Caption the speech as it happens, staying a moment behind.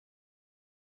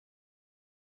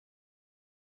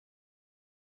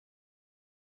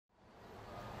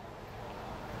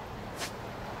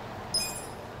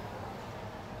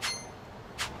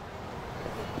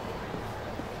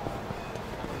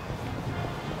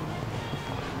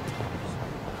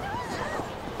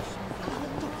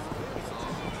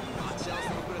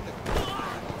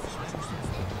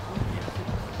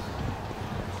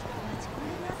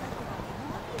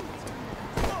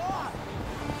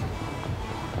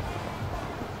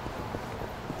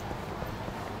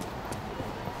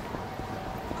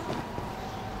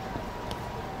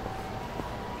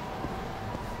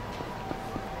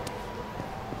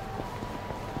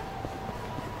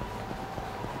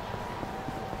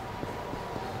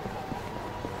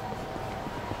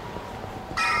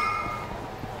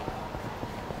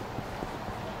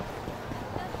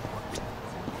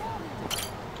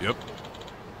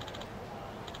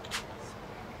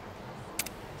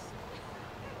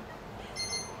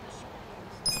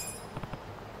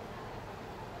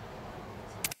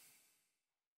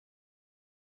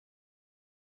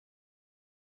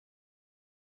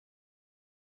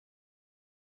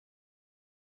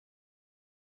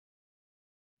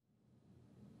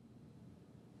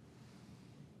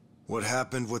What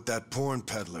happened with that porn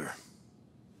peddler?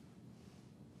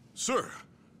 Sir,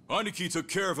 Aniki took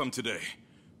care of him today.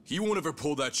 He won't ever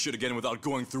pull that shit again without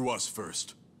going through us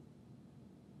first.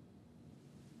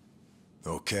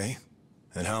 Okay.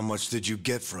 And how much did you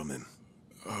get from him?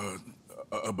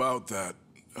 About that,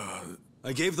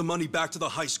 I gave the money back to the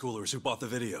high schoolers who bought the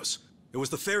videos. It was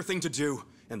the fair thing to do,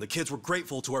 and the kids were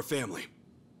grateful to our family.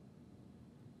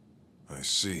 I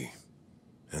see.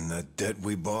 And that debt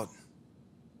we bought?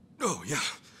 Oh, yeah.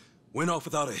 Went off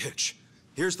without a hitch.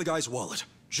 Here's the guy's wallet.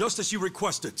 Just as you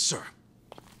requested, sir.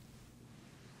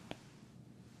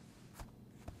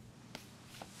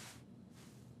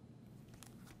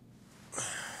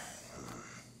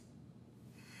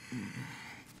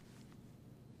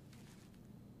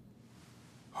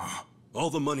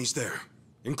 All the money's there,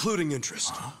 including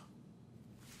interest.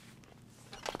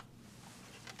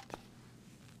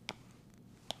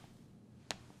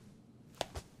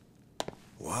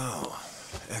 Wow.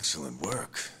 Excellent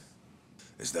work.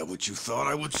 Is that what you thought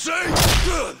I would say?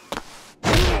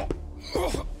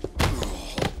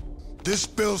 This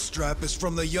bill strap is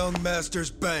from the young master's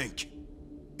bank.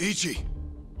 Ichi,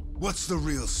 what's the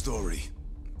real story?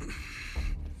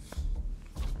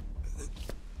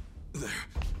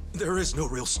 There is no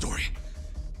real story.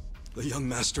 The young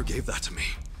master gave that to me.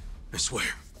 I swear.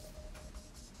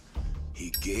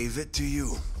 He gave it to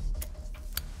you?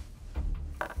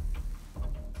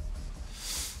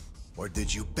 Or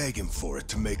did you beg him for it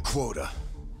to make quota?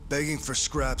 Begging for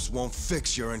scraps won't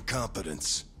fix your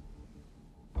incompetence.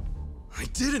 I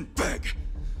didn't beg!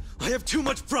 I have too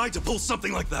much pride to pull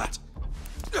something like that!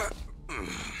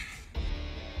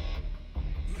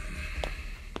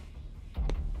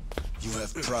 You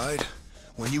have pride?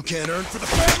 When you can't earn for the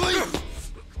family?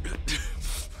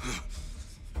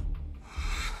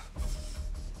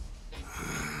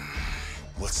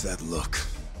 What's that look?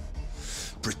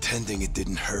 Pretending it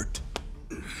didn't hurt.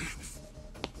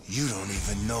 You don't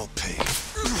even know pain.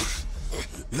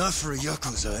 Not for a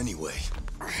Yakuza anyway.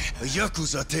 A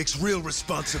Yakuza takes real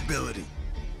responsibility.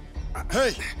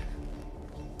 Hey!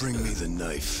 Bring me the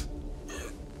knife.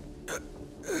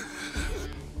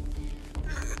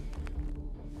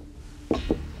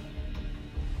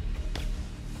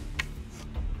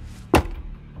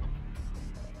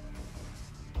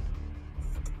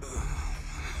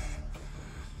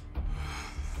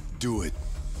 Do it.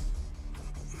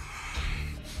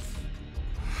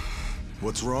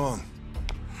 What's wrong?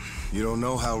 You don't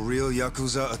know how real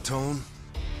Yakuza atone?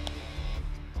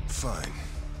 Fine.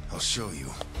 I'll show you.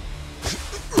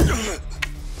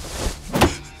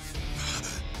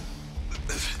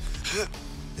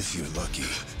 If you're lucky,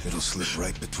 it'll slip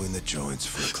right between the joints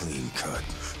for a clean cut.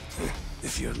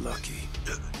 If you're lucky.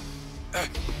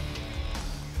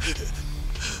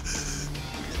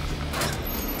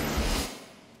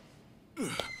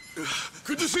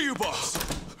 good to see you, boss.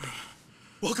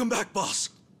 Welcome back, boss.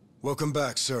 Welcome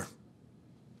back, sir.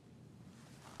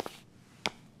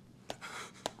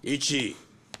 Ichi,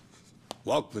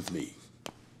 walk with me.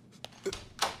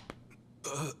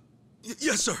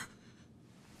 Yes, sir.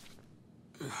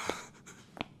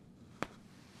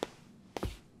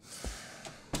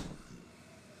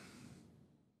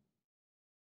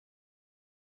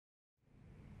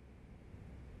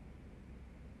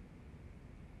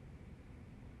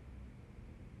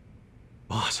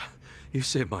 Boss, you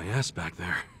saved my ass back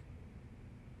there.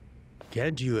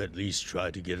 Can't you at least try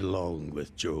to get along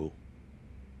with Joe?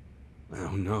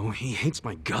 Oh no, he hates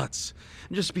my guts.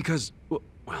 Just because,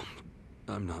 well,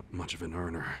 I'm not much of an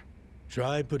earner.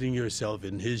 Try putting yourself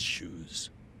in his shoes.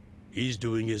 He's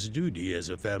doing his duty as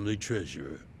a family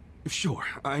treasurer. Sure,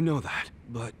 I know that,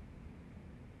 but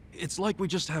it's like we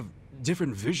just have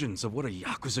different visions of what a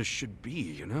Yakuza should be,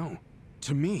 you know?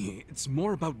 To me, it's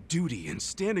more about duty and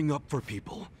standing up for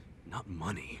people, not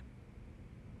money.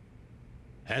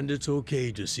 And it's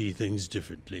okay to see things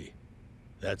differently.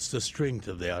 That's the strength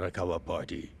of the Arakawa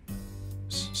party.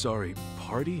 Sorry,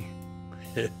 party?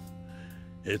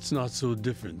 It's not so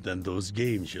different than those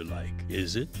games you like,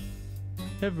 is it?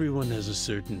 Everyone has a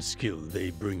certain skill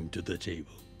they bring to the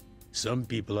table. Some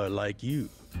people are like you,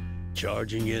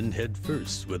 charging in head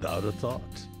first without a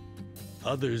thought.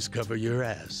 Others cover your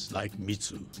ass, like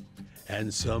Mitsu.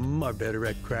 And some are better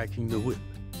at cracking the whip.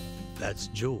 That's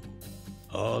Joe.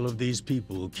 All of these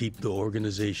people keep the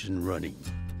organization running.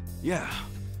 Yeah,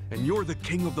 and you're the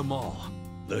king of them all.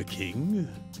 The king?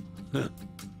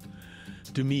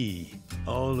 To me,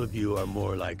 all of you are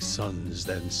more like sons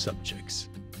than subjects.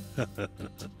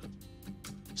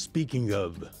 Speaking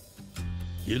of,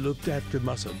 you looked after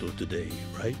Masato today,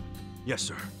 right? Yes,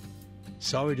 sir.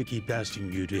 Sorry to keep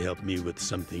asking you to help me with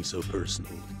something so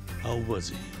personal. How was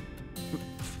he?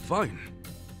 fine.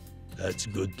 That's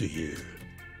good to hear.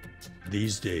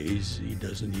 These days, he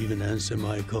doesn't even answer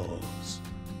my calls.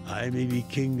 I may be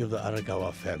king of the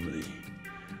Arakawa family,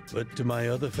 but to my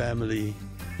other family,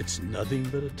 it's nothing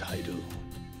but a title.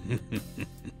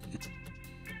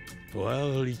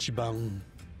 Well, Ichiban,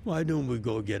 why don't we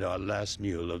go get our last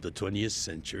meal of the 20th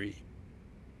century?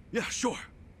 Yeah, sure.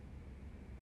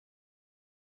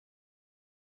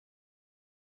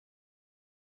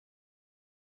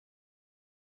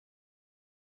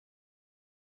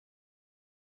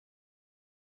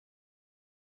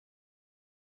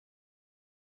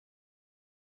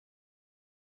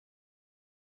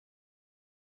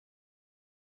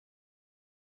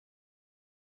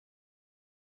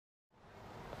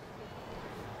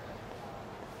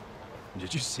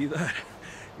 Did you see that?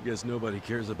 I guess nobody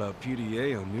cares about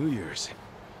PDA on New Year's.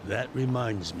 That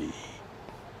reminds me.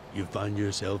 You find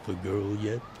yourself a girl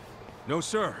yet? No,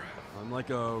 sir. I'm like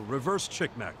a reverse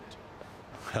chick magnet.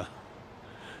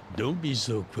 Don't be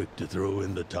so quick to throw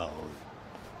in the towel.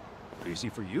 Easy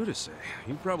for you to say.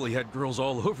 You probably had girls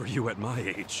all over you at my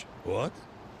age. What?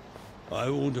 I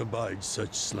won't abide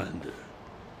such slander.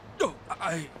 Oh,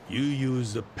 You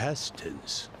use the past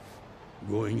tense.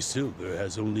 Going silver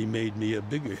has only made me a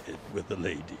bigger hit with the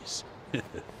ladies.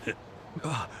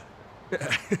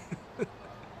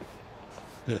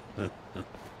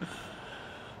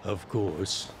 Of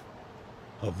course,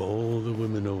 of all the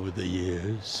women over the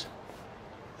years,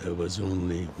 there was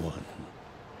only one.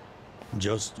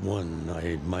 Just one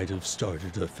I might have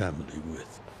started a family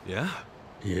with. Yeah?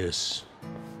 Yes,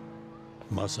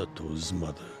 Masato's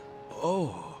mother.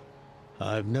 Oh.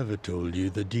 I've never told you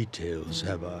the details,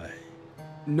 have I?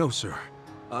 No, sir.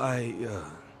 I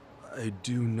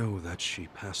do know that she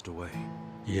passed away.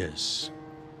 Yes.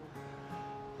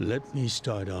 Let me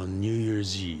start on New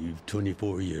Year's Eve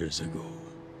 24 years ago.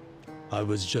 I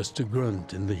was just a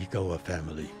grunt in the Hikawa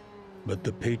family, but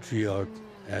the patriarch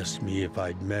asked me if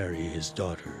I'd marry his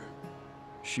daughter.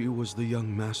 She was the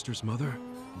young master's mother?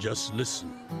 Just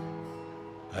listen.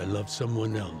 I loved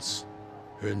someone else.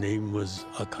 Her name was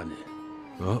Akane.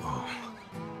 Uh-oh.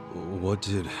 What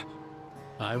did...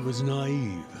 I was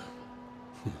naive.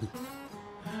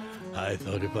 I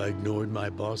thought if I ignored my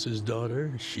boss's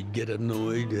daughter, she'd get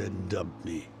annoyed and dump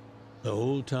me. The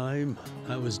whole time,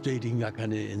 I was dating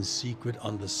Akane in secret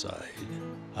on the side.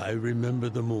 I remember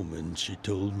the moment she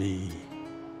told me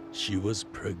she was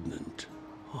pregnant.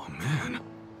 Oh, man.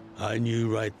 I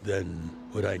knew right then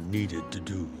what I needed to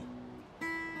do.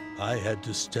 I had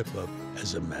to step up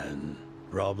as a man.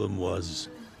 Problem was,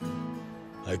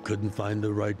 I couldn't find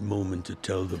the right moment to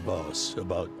tell the boss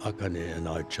about Akane and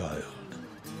our child.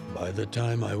 By the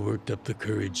time I worked up the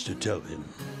courage to tell him,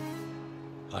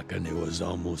 Akane was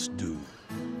almost due.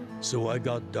 So I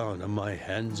got down on my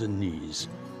hands and knees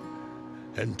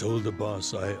and told the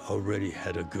boss I already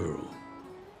had a girl.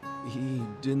 He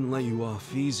didn't let you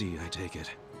off easy, I take it.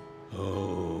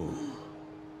 Oh,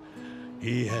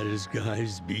 he had his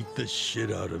guys beat the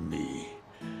shit out of me.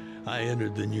 I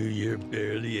entered the new year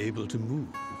barely able to move.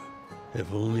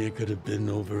 If only it could have been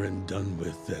over and done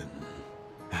with then.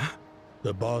 Huh?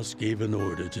 The boss gave an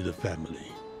order to the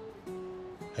family.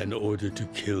 An order to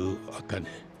kill Akane.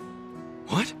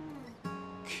 What?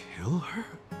 Kill her?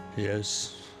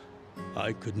 Yes,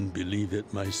 I couldn't believe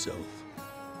it myself.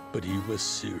 But he was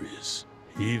serious.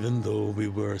 Even though we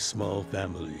were a small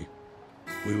family,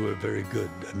 we were very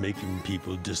good at making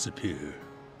people disappear.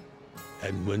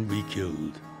 And when we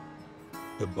killed,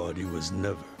 the body was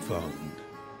never found.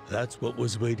 That's what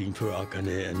was waiting for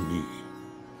Akane and me,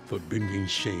 for bringing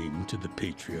shame to the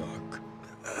patriarch.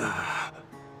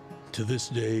 To this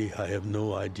day, I have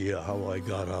no idea how I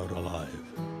got out alive.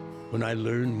 When I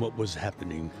learned what was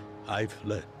happening, I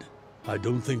fled. I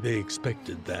don't think they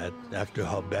expected that after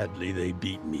how badly they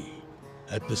beat me.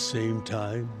 At the same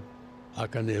time,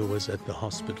 Akane was at the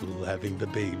hospital having the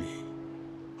baby.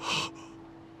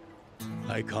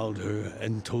 I called her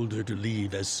and told her to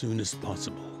leave as soon as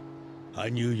possible. I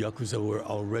knew Yakuza were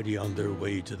already on their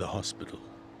way to the hospital,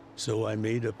 so I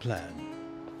made a plan.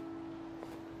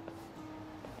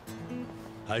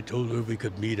 I told her we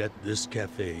could meet at this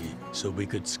cafe so we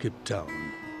could skip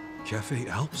town. Cafe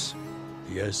Alps?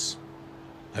 Yes,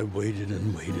 I waited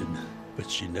and waited, but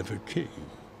she never came.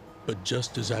 But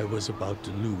just as I was about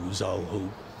to lose all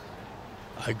hope,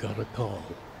 I got a call.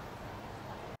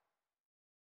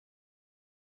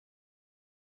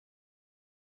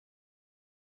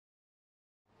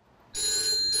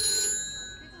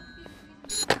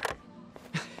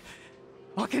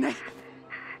 Akane?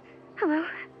 Hello?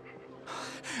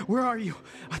 Where are you?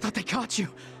 I thought they caught you.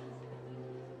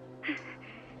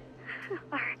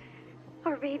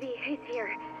 Our baby is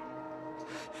here.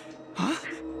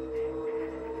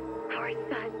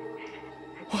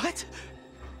 What?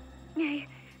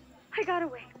 I got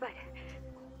away, but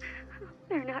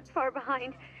they're not far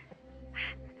behind.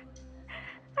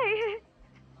 I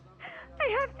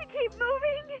have to keep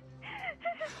moving.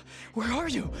 Where are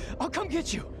you? I'll come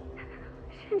get you.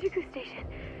 Shinjuku Station.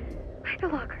 By the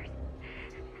lockers.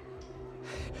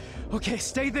 Okay,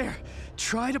 stay there.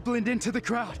 Try to blend into the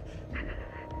crowd.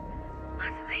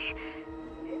 Honestly,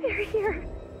 they're here.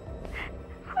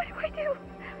 What do I do?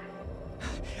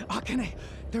 Akane,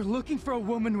 they're looking for a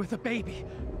woman with a baby.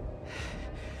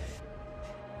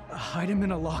 Hide him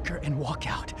in a locker and walk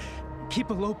out. Keep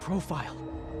a low profile.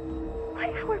 What,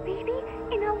 our baby?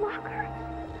 In a locker?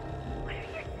 What are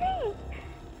you saying?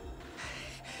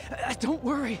 Don't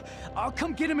worry. I'll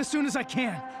come get him as soon as I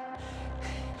can.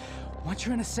 Once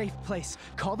you're in a safe place,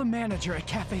 call the manager at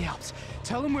Cafe Alps.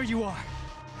 Tell him where you are.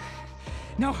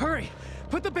 Now hurry!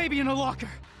 Put the baby in a locker!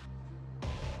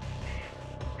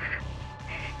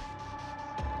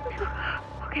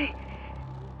 Okay.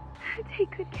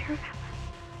 Take good care of him.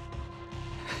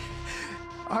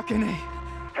 Akane!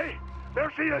 Hey,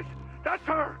 there she is! That's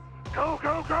her! Go,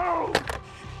 go, go!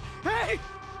 Hey!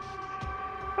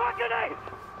 Akane!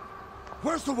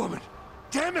 Where's the woman?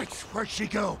 Damn it! Where'd she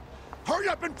go? Hurry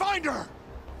up and find her!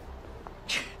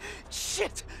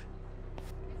 Shit!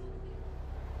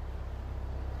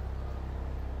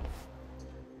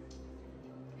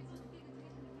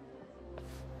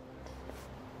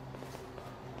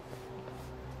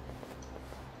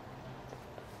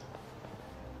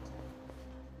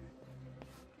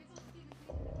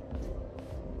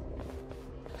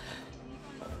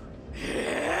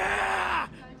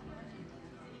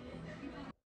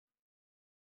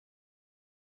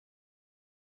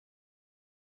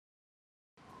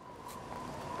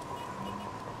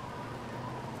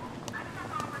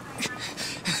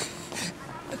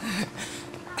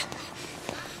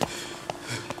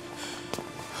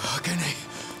 Akane.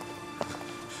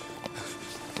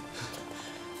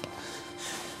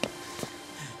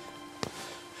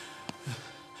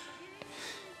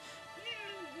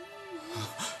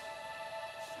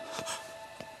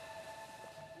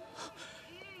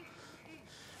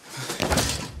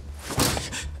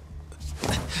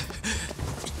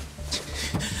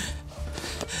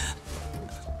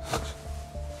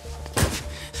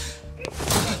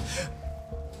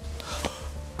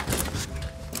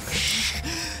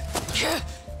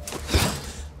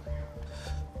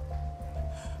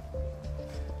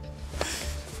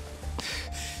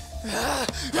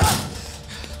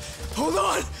 Hold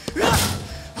on!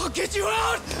 I'll get you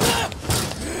out!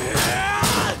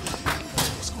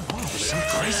 What's going on? There's some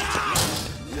crazy.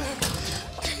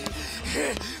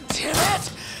 Damn it!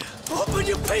 Open,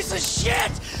 you piece of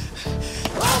shit!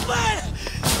 Open!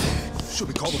 Should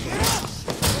we call the police?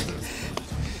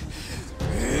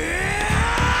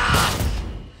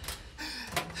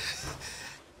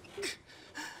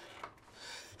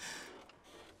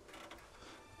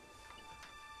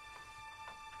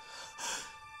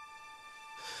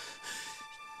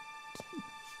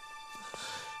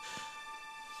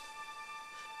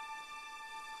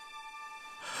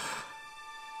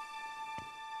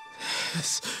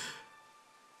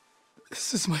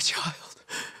 This is my child.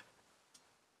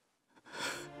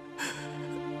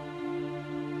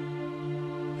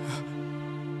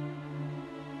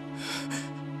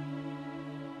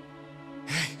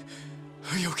 Hey,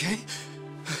 are you okay?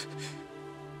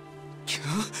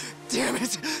 Damn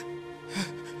it!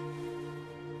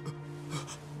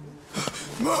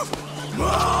 Move!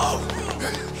 Move!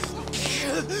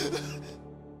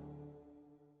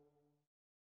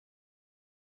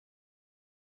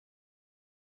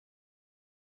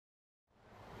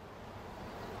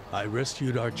 I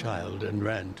rescued our child and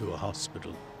ran to a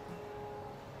hospital.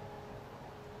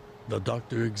 The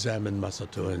doctor examined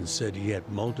Masato and said he had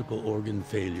multiple organ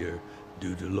failure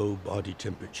due to low body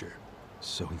temperature.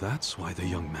 So that's why the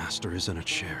young master is in a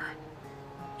chair.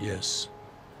 Yes,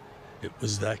 it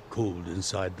was that cold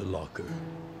inside the locker.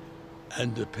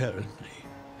 And apparently,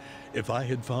 if I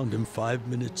had found him 5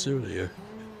 minutes earlier,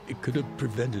 it could have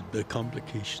prevented the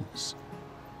complications.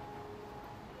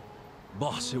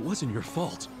 Boss, it wasn't your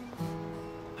fault.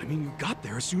 I mean, you got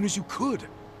there as soon as you could.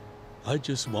 I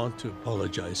just want to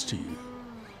apologize to you.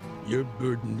 You're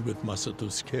burdened with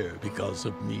Masato's care because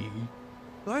of me.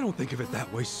 I don't think of it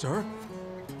that way, sir.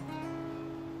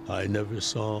 I never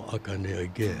saw Akane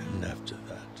again after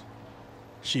that.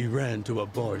 She ran to a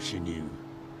bar she knew,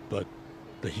 but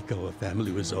the Hikawa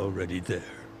family was already there.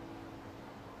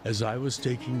 As I was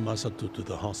taking Masato to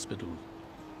the hospital,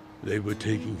 they were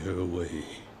taking her away.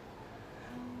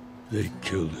 They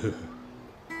killed her.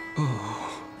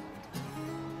 Oh.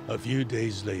 A few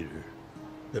days later,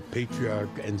 the patriarch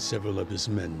and several of his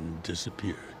men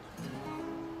disappeared.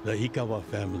 The Hikawa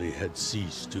family had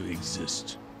ceased to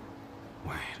exist.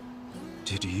 Wait,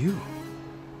 did you?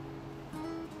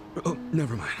 Oh,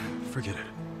 never mind. Forget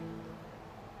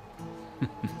it.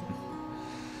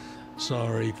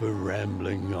 Sorry for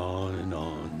rambling on and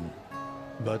on,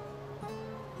 but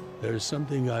there's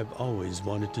something I've always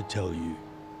wanted to tell you,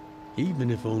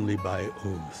 even if only by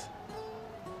oath.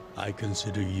 I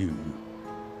consider you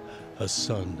a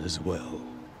son as well.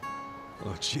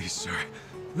 Oh, geez, sir.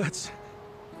 That's...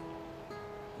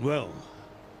 Well,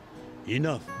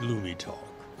 enough gloomy talk.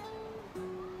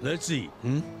 Let's eat,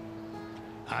 hmm?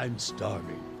 I'm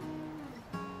starving.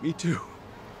 Me too.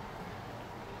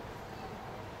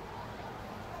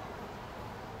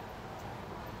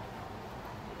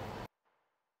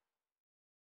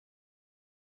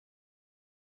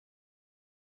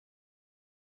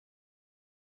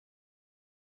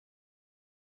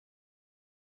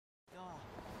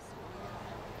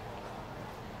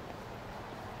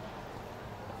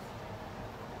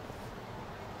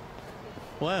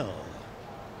 Well,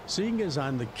 seeing as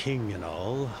I'm the king and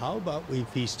all, how about we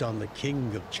feast on the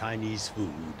king of Chinese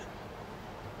food?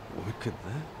 What could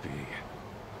that be?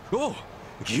 Oh!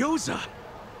 Gyoza!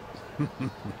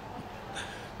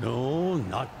 No,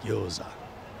 not gyoza.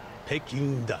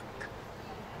 Peking duck.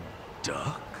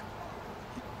 Duck?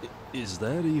 Is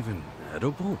that even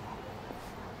edible?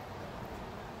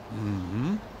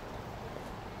 Mm-hmm.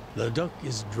 The duck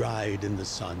is dried in the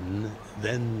sun,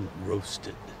 then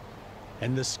roasted.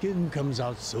 And the skin comes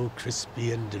out so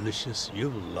crispy and delicious,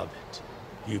 you'll love it.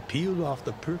 You peel off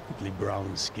the perfectly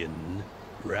brown skin,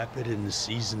 wrap it in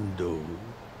seasoned dough.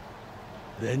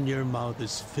 Then your mouth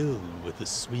is filled with the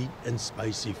sweet and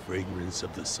spicy fragrance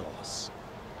of the sauce.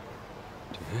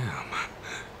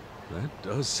 Damn. That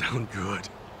does sound good.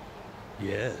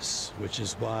 Yes, which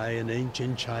is why in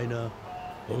ancient China,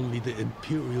 only the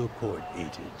imperial court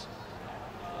ate it.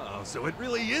 Oh, so it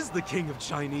really is the king of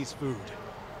Chinese food.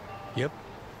 Yep,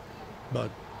 but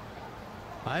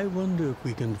I wonder if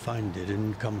we can find it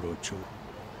in Kamurocho.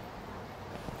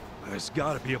 There's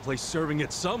gotta be a place serving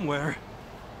it somewhere.